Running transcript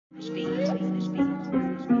Hello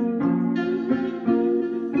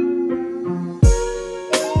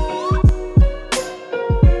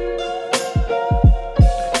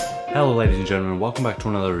ladies and gentlemen, welcome back to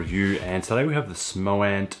another review, and today we have the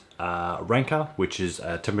Smoant Ranker, which is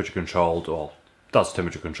temperature controlled, or does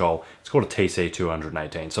temperature control. It's called a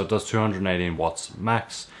TC218, so it does 218 watts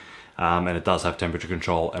max, and it does have temperature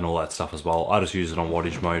control and all that stuff as well. I just use it on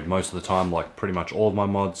wattage mode most of the time, like pretty much all of my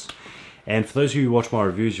mods. And for those of you who watch my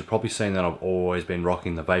reviews, you've probably seen that I've always been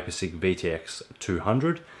rocking the VaporSig VTX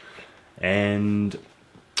 200, and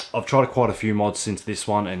I've tried quite a few mods since this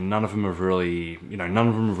one, and none of them have really,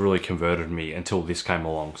 converted me until this came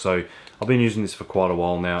along. So I've been using this for quite a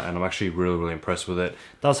while now, and I'm actually really impressed with it.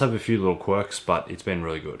 It does have a few little quirks, but it's been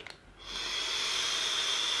really good.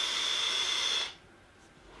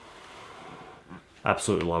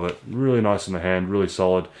 Absolutely love it. Really nice in the hand, really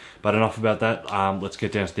solid. But enough about that. Let's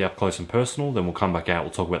get down to the up close and personal. Then we'll come back out.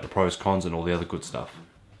 We'll talk about the pros, cons, and all the other good stuff.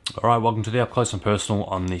 All right, welcome to the up close and personal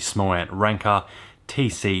on the Smoant Ranker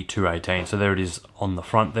TC218. So there it is on the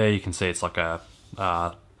front there. You can see it's like a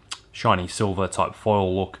shiny silver type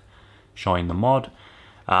foil look showing the mod.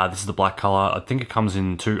 This is the black color. I think it comes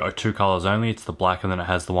in two colors only. It's the black, and then it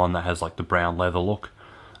has the one that has like the brown leather look.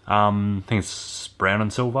 I think it's brown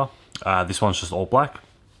and silver. This one's just all black.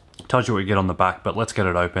 Tells you what you get on the back, but let's get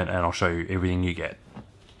it open and I'll show you everything you get.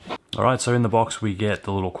 Alright, so in the box we get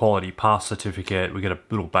the little quality pass certificate, we get a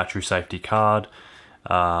little battery safety card,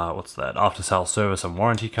 what's that, after sales service and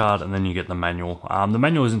warranty card, and then you get the manual. The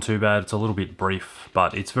manual isn't too bad, it's a little bit brief,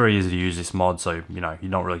 but it's very easy to use this mod, so you know, you're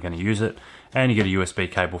not really going to use it. And you get a USB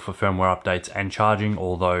cable for firmware updates and charging,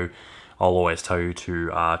 although I'll always tell you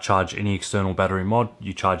to charge any external battery mod,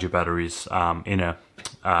 you charge your batteries in a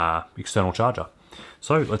external charger.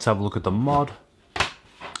 So let's have a look at the mod.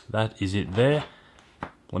 That is it there.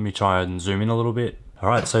 Let me try and zoom in a little bit.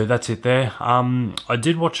 Alright, so that's it there. I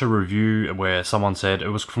did watch a review where someone said, it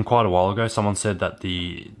was from quite a while ago, someone said that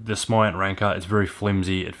the Smoant Ranker is very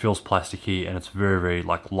flimsy, it feels plasticky, and it's very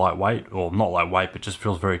like lightweight, or not lightweight, but just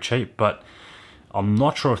feels very cheap. But I'm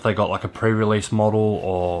not sure if they got like a pre-release model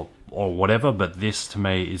or whatever, but this to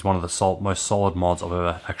me is one of the most solid mods I've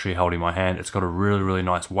ever actually held in my hand. It's got a really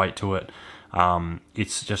nice weight to it.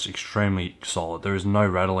 It's just extremely solid. There is no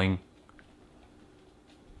rattling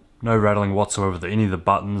whatsoever. Any of the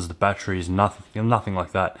buttons, the batteries, nothing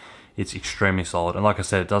like that. It's extremely solid, and like I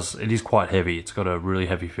said, it is quite heavy. It's got a really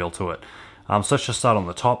heavy feel to it. So let's just start on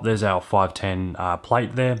the top. There's our 510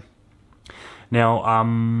 plate there. Now,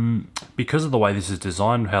 because of the way this is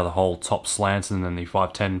designed, how the whole top slants and then the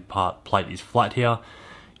 510 part plate is flat here,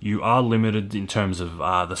 you are limited in terms of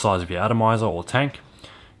the size of your atomizer or tank.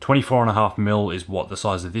 24.5mm is what the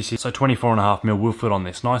size of this is. So 24.5mm will fit on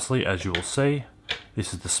this nicely, as you will see.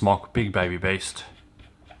 This is the Smock Big Baby Beast.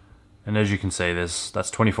 And as you can see, that's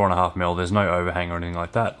 24.5mm. There's no overhang or anything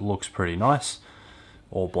like that. It looks pretty nice.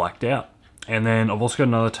 All blacked out. And then I've also got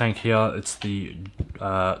another tank here. It's the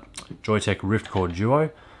Joyetech Riftcore Duo,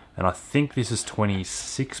 and I think this is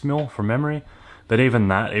 26mm from memory. But even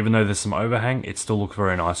that, even though there's some overhang, it still looks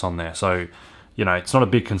very nice on there. So, you know, it's not a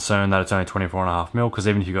big concern that it's only 24.5mm, because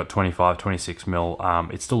even if you've got 25,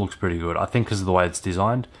 26mm, it still looks pretty good. I think because of the way it's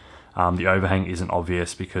designed, the overhang isn't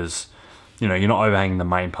obvious, because, you know, you're not overhanging the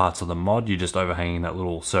main parts of the mod, you're just overhanging that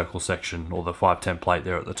little circle section, or the 510 plate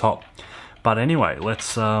there at the top. But anyway,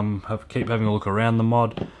 let's keep having a look around the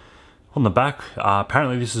mod. On the back,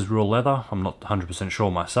 apparently this is real leather. I'm not 100% sure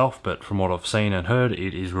myself, but from what I've seen and heard,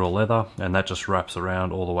 it is real leather, and that just wraps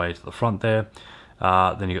around all the way to the front there.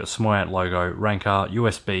 Then you've got the Smoant logo, Ranker,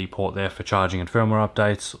 USB port there for charging and firmware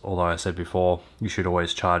updates, although I said before, you should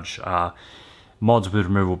always charge, mods with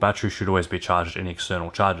removable batteries should always be charged in external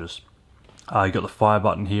chargers. You've got the fire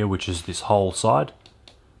button here, which is this whole side,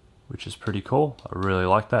 which is pretty cool. I really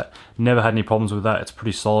like that. Never had any problems with that. It's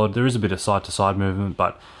pretty solid. There is a bit of side-to-side movement,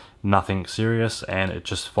 but nothing serious, and it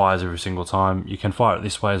just fires every single time. You can fire it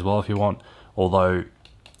this way as well if you want, although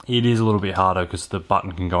it is a little bit harder because the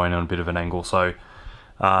button can go in on a bit of an angle, so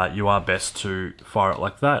you are best to fire it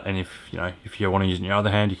like that. And if you want to use it in your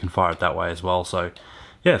other hand, you can fire it that way as well. So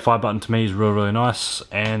yeah, fire button to me is really nice.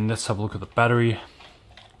 And let's have a look at the battery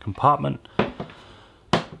compartment.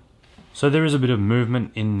 So there is a bit of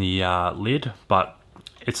movement in the lid, but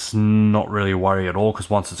it's not really a worry at all,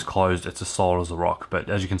 because once it's closed, it's as solid as a rock. But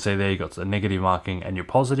as you can see there, you've got the negative marking and your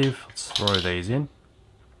positive. Let's throw these in.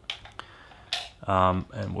 And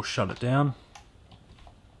we'll shut it down.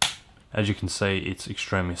 As you can see, it's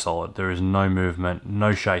extremely solid. There is no movement,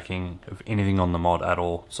 no shaking of anything on the mod at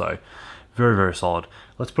all. So very solid.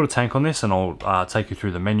 Let's put a tank on this, and I'll take you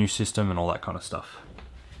through the menu system and all that kind of stuff.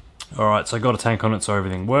 Alright, so I got a tank on it so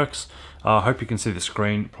everything works. I hope you can see the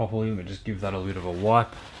screen properly. Let me just give that a bit of a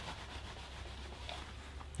wipe.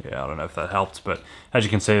 Yeah, I don't know if that helped, but as you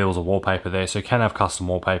can see there was a wallpaper there, so you can have custom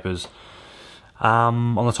wallpapers.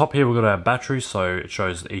 On the top here we've got our batteries, so it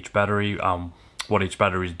shows each battery, what each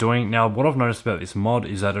battery is doing. Now what I've noticed about this mod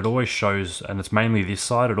is that it always shows, and it's mainly this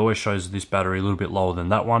side, it always shows this battery a little bit lower than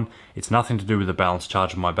that one. It's nothing to do with the balanced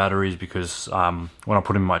charge of my batteries, because when I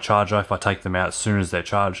put in my charger, if I take them out as soon as they're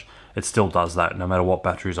charged, it still does that no matter what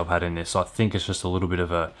batteries I've had in this. So I think it's just a little bit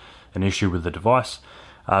of an issue with the device.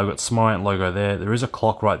 We've got Smoant logo there. There is a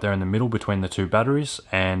clock right there in the middle between the two batteries,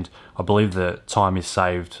 and I believe the time is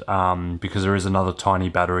saved because there is another tiny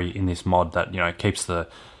battery in this mod that, you know, keeps the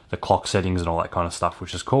clock settings and all that kind of stuff,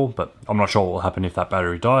 which is cool, but I'm not sure what will happen if that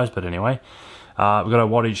battery dies. But anyway, we've got a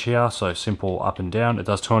wattage here, so simple up and down. It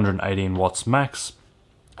does 218 watts max,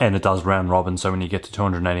 and it does round robin, so when you get to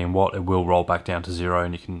 218 watt, it will roll back down to 0,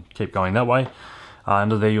 and you can keep going that way.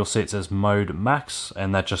 Under there you'll see it says mode max,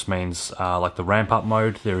 and that just means like the ramp up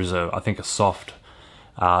mode. There is I think a soft,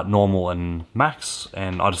 normal and max,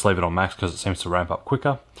 and I just leave it on max because it seems to ramp up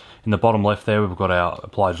quicker. In the bottom left there we've got our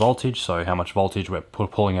applied voltage, so how much voltage we're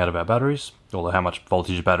pulling out of our batteries, or how much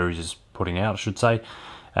voltage batteries is putting out I should say,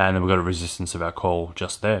 and then we've got a resistance of our coil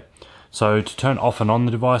just there. So to turn off and on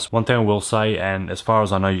the device, one thing I will say, and as far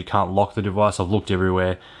as I know you can't lock the device, I've looked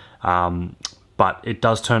everywhere, but it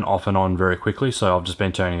does turn off and on very quickly, so I've just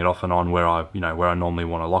been turning it off and on where I normally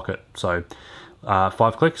want to lock it. So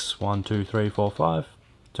 5 clicks, 1, 2, 3, 4, 5,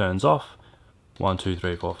 turns off, 1, 2,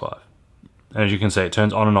 3, 4, 5. And as you can see, it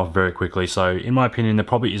turns on and off very quickly, so in my opinion there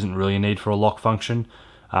probably isn't really a need for a lock function,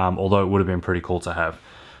 although it would have been pretty cool to have.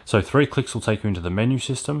 So 3 clicks will take you into the menu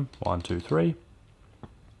system, 1, 2, 3.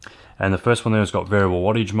 And the first one there has got variable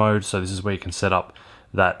wattage mode, so this is where you can set up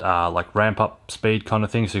that like ramp up speed kind of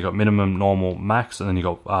thing. So you've got minimum, normal, max, and then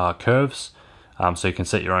you've got curves. So you can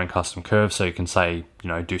set your own custom curves, so you can say, you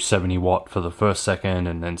know, do 70 watt for the first second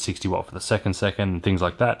and then 60 watt for the second and things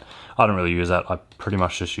like that. I don't really use that, I pretty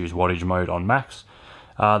much just use wattage mode on max.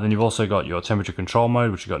 Then you've also got your temperature control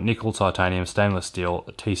mode, which you've got nickel, titanium, stainless steel,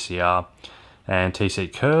 TCR, and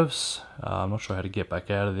TC curves. I'm not sure how to get back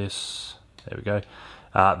out of this. There we go.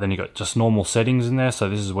 Then you've got just normal settings in there, so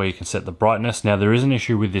this is where you can set the brightness. Now there is an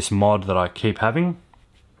issue with this mod that I keep having,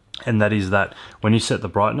 and that is that when you set the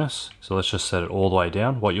brightness, so let's just set it all the way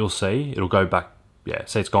down, what you'll see, it'll go back, yeah,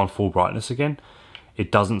 see it's gone full brightness again.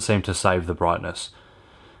 It doesn't seem to save the brightness.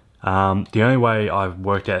 The only way I've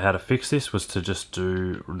worked out how to fix this was to just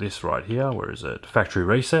do this right here, where is it, factory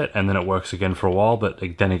reset, and then it works again for a while, but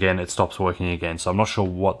then again it stops working again, so I'm not sure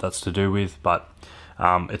what that's to do with, but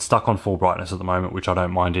it's stuck on full brightness at the moment, which I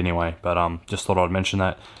don't mind anyway, but just thought I'd mention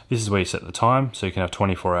that. This is where you set the time, so you can have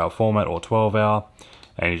 24-hour format or 12-hour,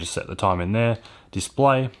 and you just set the time in there.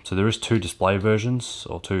 Display, so there is 2 display versions,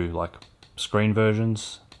 or 2 like screen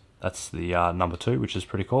versions. That's the number 2, which is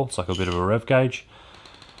pretty cool. It's like a bit of a rev gauge.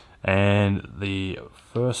 And the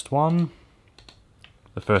first one's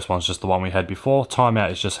just the one we had before.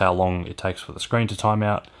 Timeout is just how long it takes for the screen to time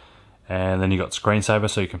out. And then you got screensaver,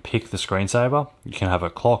 so you can pick the screensaver. You can have a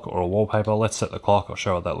clock or a wallpaper. Let's set the clock. I'll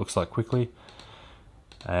show what that looks like quickly.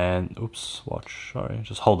 And oops, watch. Sorry,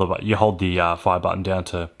 just hold you hold the fire button down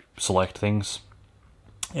to select things,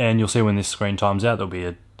 and you'll see when this screen times out, there'll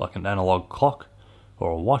be like an analog clock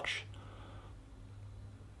or a watch.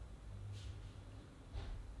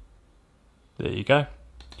 There you go.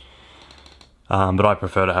 But I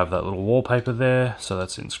prefer to have that little wallpaper there, so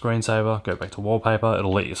that's in screensaver. Go back to wallpaper,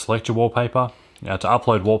 it'll let you select your wallpaper. Now to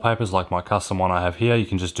upload wallpapers like my custom one I have here, you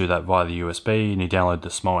can just do that via the USB and you download the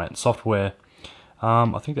Smoant software.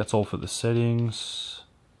 I think that's all for the settings.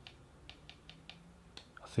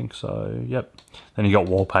 I think so, yep. Then you got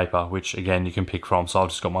wallpaper, which again you can pick from, so I've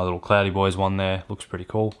just got my little Cloudy Boys one there, looks pretty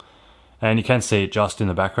cool. And you can see it just in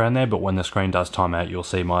the background there, but when the screen does time out, you'll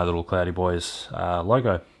see my little Cloudy Boys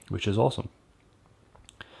logo, which is awesome.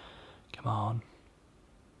 Come on.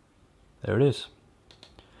 There it is.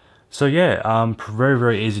 So yeah, very,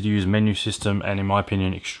 very easy to use menu system, and in my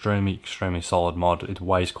opinion, extremely, extremely solid mod. It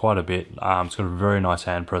weighs quite a bit. It's got a very nice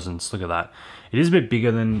hand presence. Look at that. It is a bit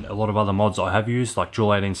bigger than a lot of other mods I have used, like dual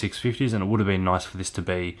 18650s, and it would have been nice for this to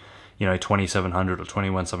be, you know, 2700 or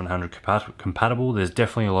 21700 compatible. There's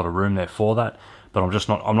definitely a lot of room there for that, but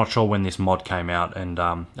I'm not sure when this mod came out, and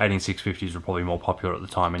 18650s were probably more popular at the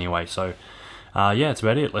time anyway. So yeah, that's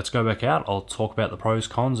about it. Let's go back out. I'll talk about the pros,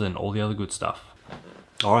 cons, and all the other good stuff.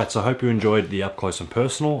 Alright, so I hope you enjoyed the up close and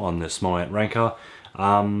personal on the Smoant Ranker.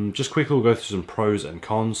 Just quickly we'll go through some pros and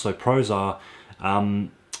cons. So pros are,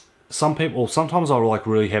 sometimes I like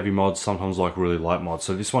really heavy mods, sometimes I like really light mods.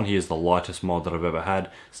 So this one here is the lightest mod that I've ever had.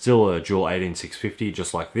 Still a dual 18650,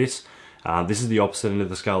 just like this. This is the opposite end of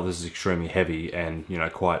the scale. This is extremely heavy and, you know,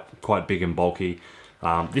 quite big and bulky.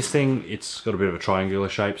 This thing, it's got a bit of a triangular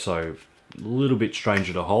shape, so a little bit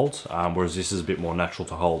stranger to hold, whereas this is a bit more natural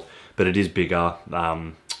to hold, but it is bigger.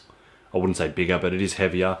 I wouldn't say bigger, but it is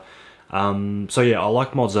heavier. So yeah, I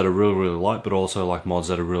like mods that are really light, but also like mods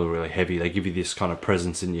that are really heavy. They give you this kind of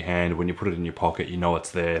presence in your hand. When you put it in your pocket, you know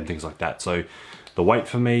it's there and things like that. So the weight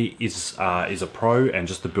for me is a pro, and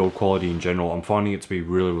just the build quality in general, I'm finding it to be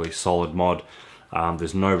really solid mod.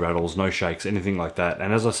 There's no rattles, no shakes, anything like that.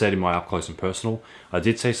 And as I said in my up close and personal, I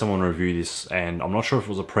did see someone review this, and I'm not sure if it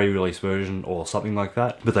was a pre-release version or something like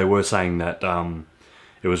that, but they were saying that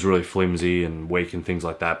it was really flimsy and weak and things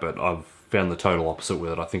like that, but I've found the total opposite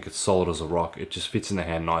with it. I think it's solid as a rock. It just fits in the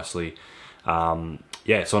hand nicely.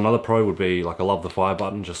 Yeah, so another pro would be, like, I love the fire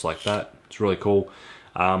button, just like that. It's really cool.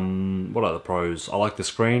 What other pros? I like the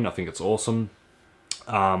screen. I think it's awesome.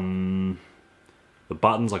 The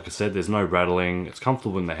buttons, like I said, there's no rattling. It's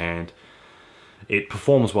comfortable in the hand. It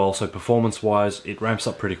performs well, so performance-wise, it ramps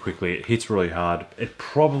up pretty quickly. It hits really hard. It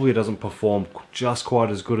probably doesn't perform just quite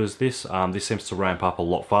as good as this. This seems to ramp up a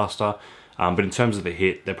lot faster. But in terms of the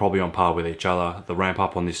hit, they're probably on par with each other. The ramp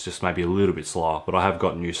up on this just may be a little bit slower, but I have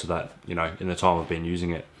gotten used to that, you know, in the time I've been using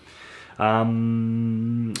it. I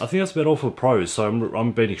think that's about all for pros, so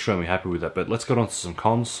I'm being extremely happy with that. But let's get on to some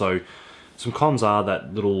cons. So some cons are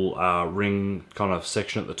that little ring kind of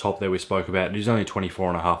section at the top there we spoke about. It is only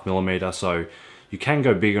 24.5mm, so you can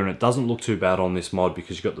go bigger, and it doesn't look too bad on this mod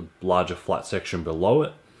because you've got the larger flat section below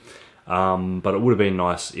it. But it would have been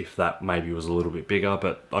nice if that maybe was a little bit bigger,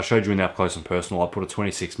 but I showed you in the up close and personal, I put a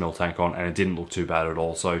 26mm tank on and it didn't look too bad at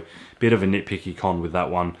all, so bit of a nitpicky con with that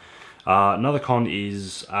one. Another con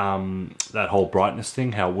is that whole brightness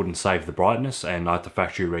thing, how it wouldn't save the brightness, and I had to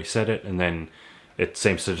factory reset it, and then it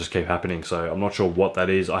seems to just keep happening, so I'm not sure what that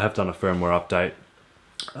is. I have done a firmware update,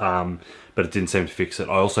 but it didn't seem to fix it.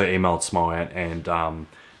 I also emailed Smoant, and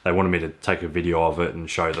they wanted me to take a video of it and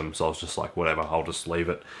show them, so I was just like, whatever, I'll just leave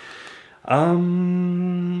it.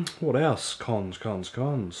 What else? Cons.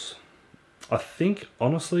 I think,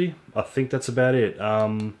 honestly, that's about it.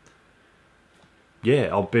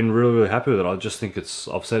 Yeah, I've been really happy with it. I just think it's,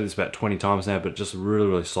 I've said this about 20 times now, but just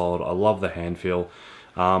really solid. I love the hand feel.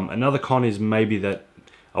 Another con is maybe that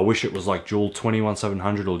I wish it was like dual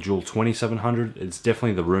 21700 or dual 2700. It's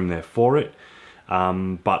definitely the room there for it.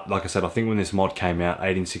 But like I said, I think when this mod came out,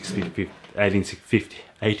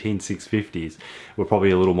 18650s were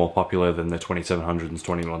probably a little more popular than the 2700s and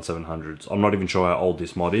 21700s. I'm not even sure how old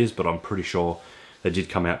this mod is, but I'm pretty sure they did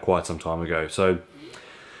come out quite some time ago. So,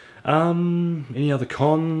 any other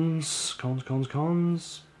cons?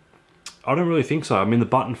 Cons? I don't really think so. I mean, the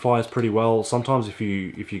button fires pretty well. Sometimes if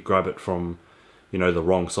you grab it from, you know, the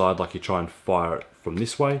wrong side, like you try and fire it from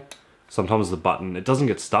this way, sometimes the button, it doesn't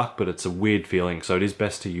get stuck, but it's a weird feeling. So it is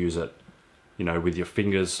best to use it, you know, with your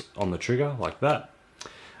fingers on the trigger like that.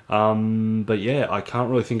 But yeah, I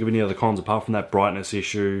can't really think of any other cons apart from that brightness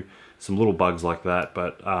issue, some little bugs like that.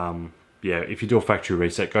 But yeah, if you do a factory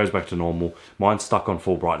reset, it goes back to normal. Mine's stuck on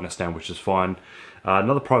full brightness now, which is fine.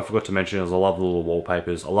 Another pro I forgot to mention is I love the little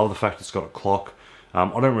wallpapers. I love the fact it's got a clock. I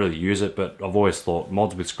don't really use it, but I've always thought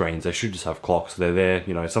mods with screens, they should just have clocks. They're there,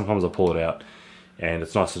 you know, sometimes I pull it out and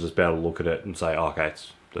it's nice to just be able to look at it and say, oh, okay,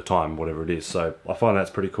 it's the time, whatever it is. So I find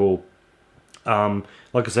that's pretty cool. Like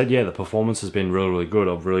I said, yeah, the performance has been really good.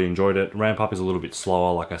 I've really enjoyed it. Ramp up is a little bit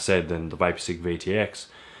slower, like I said, than the Vaporsig VTX.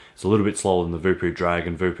 It's a little bit slower than the Voopoo Drag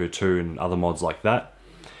and Voopoo 2 and other mods like that.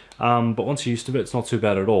 But once you're used to it, it's not too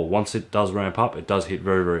bad at all. Once it does ramp up, it does hit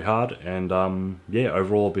very hard. And yeah,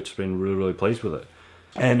 overall, I've just been really pleased with it.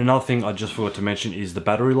 And another thing I just forgot to mention is the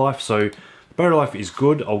battery life. So the battery life is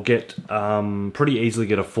good. I'll get pretty easily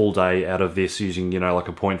get a full day out of this using, you know, like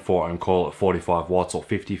a 0.4 and call it 45 watts or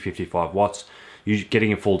 55 watts.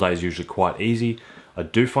 Getting a full day is usually quite easy. I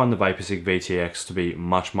do find the Vaporsig VTX to be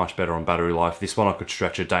much better on battery life. This one I could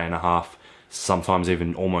stretch a day and a half, sometimes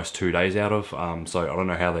even almost 2 days out of. So I don't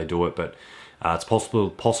know how they do it, but it's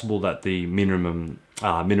possible that the minimum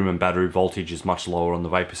battery voltage is much lower on the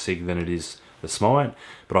Vaporsig than it is the Smoant,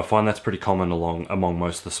 but I find that's pretty common among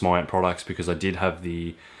most of the Smoant products, because I did have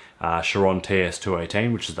the Chiron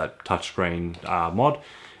TS218, which is that touchscreen mod,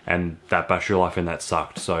 and that battery life in that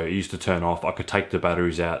sucked. So it used to turn off. I could take the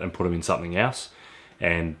batteries out and put them in something else,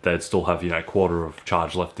 and they'd still have, you know, a quarter of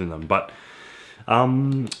charge left in them. But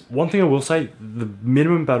one thing I will say, the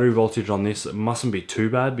minimum battery voltage on this mustn't be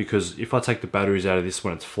too bad, because if I take the batteries out of this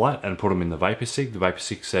when it's flat and put them in the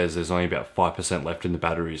Vaporsig says there's only about 5% left in the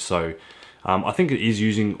batteries. So I think it is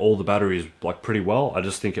using all the batteries like pretty well. I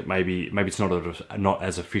just think it maybe it's not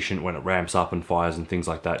as efficient when it ramps up and fires and things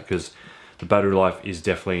like that, because the battery life is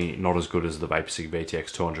definitely not as good as the VaporSig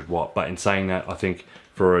VTX 200 watt. But in saying that, I think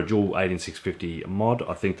for a dual 18650 mod,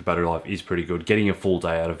 I think the battery life is pretty good. Getting a full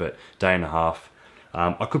day out of it, day and a half.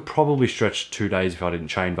 I could probably stretch 2 days if I didn't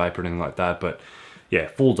chain vape or anything like that, but yeah,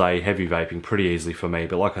 full day, heavy vaping pretty easily for me.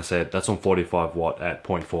 But like I said, that's on 45 watt at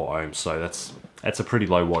 0.4 ohms, so that's a pretty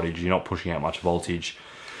low wattage. You're not pushing out much voltage.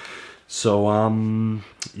 So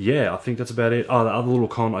yeah, I think that's about it. Oh, the other little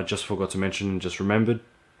con I just forgot to mention, just remembered,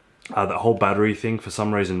 that whole battery thing. For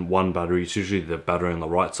some reason, one battery, it's usually the battery on the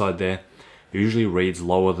right side there, it usually reads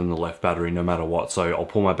lower than the left battery no matter what. So I'll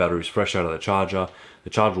pull my batteries fresh out of the charger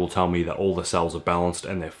will tell me that all the cells are balanced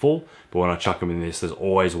and they're full, but when I chuck them in this, there's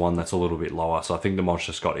always one that's a little bit lower. So I think the mod's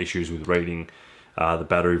just got issues with reading the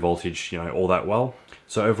battery voltage, you know, all that well.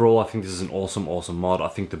 So overall, I think this is an awesome mod. I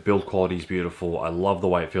think the build quality is beautiful. I love the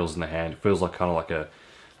way it feels in the hand. It feels like kind of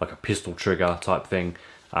like a pistol trigger type thing.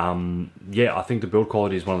 Yeah, I think the build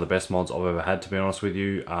quality is one of the best mods I've ever had, to be honest with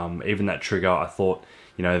you. Even that trigger, I thought,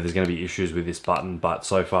 you know, there's going to be issues with this button, but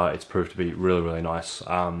so far it's proved to be really nice.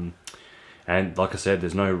 And like I said,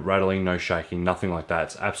 there's no rattling, no shaking, nothing like that.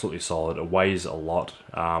 It's absolutely solid. It weighs a lot,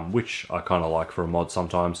 which I kind of like for a mod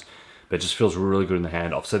sometimes, but it just feels really good in the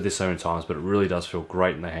hand. I've said this so many times, but it really does feel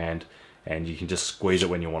great in the hand, and you can just squeeze it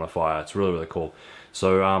when you want to fire. It's really cool.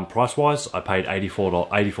 So price-wise, I paid 84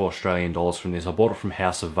 Australian dollars from this. I bought it from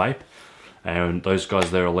House of Vape, and those guys,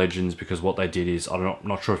 they're legends, because what they did is, I'm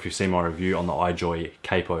not sure if you've seen my review on the iJoy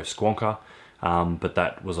Capo Squonker, but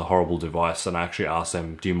that was a horrible device, and I actually asked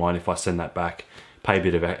them, do you mind if I send that back, pay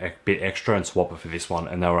a bit extra and swap it for this one,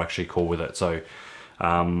 and they were actually cool with it. So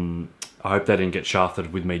I hope they didn't get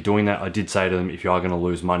shafted with me doing that. I did say to them, if you are going to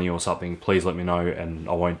lose money or something, please let me know and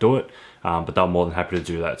I won't do it, but they're more than happy to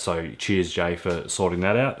do that. So cheers, Jay, for sorting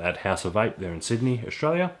that out at House of Vape there in Sydney,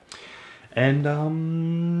 Australia. And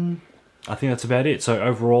I think that's about it. So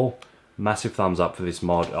overall, massive thumbs up for this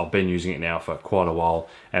mod. I've been using it now for quite a while,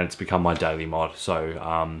 and it's become my daily mod.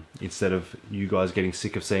 So instead of you guys getting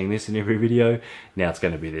sick of seeing this in every video, now it's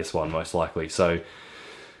going to be this one most likely. So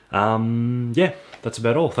yeah, that's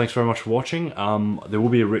about all. Thanks very much for watching. There will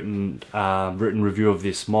be a written review of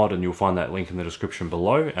this mod, and you'll find that link in the description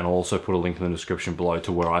below, and I'll also put a link in the description below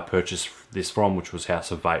to where I purchased this from, which was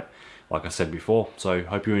House of Vape, like I said before. So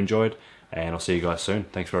hope you enjoyed, and I'll see you guys soon.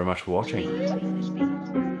 Thanks very much for watching.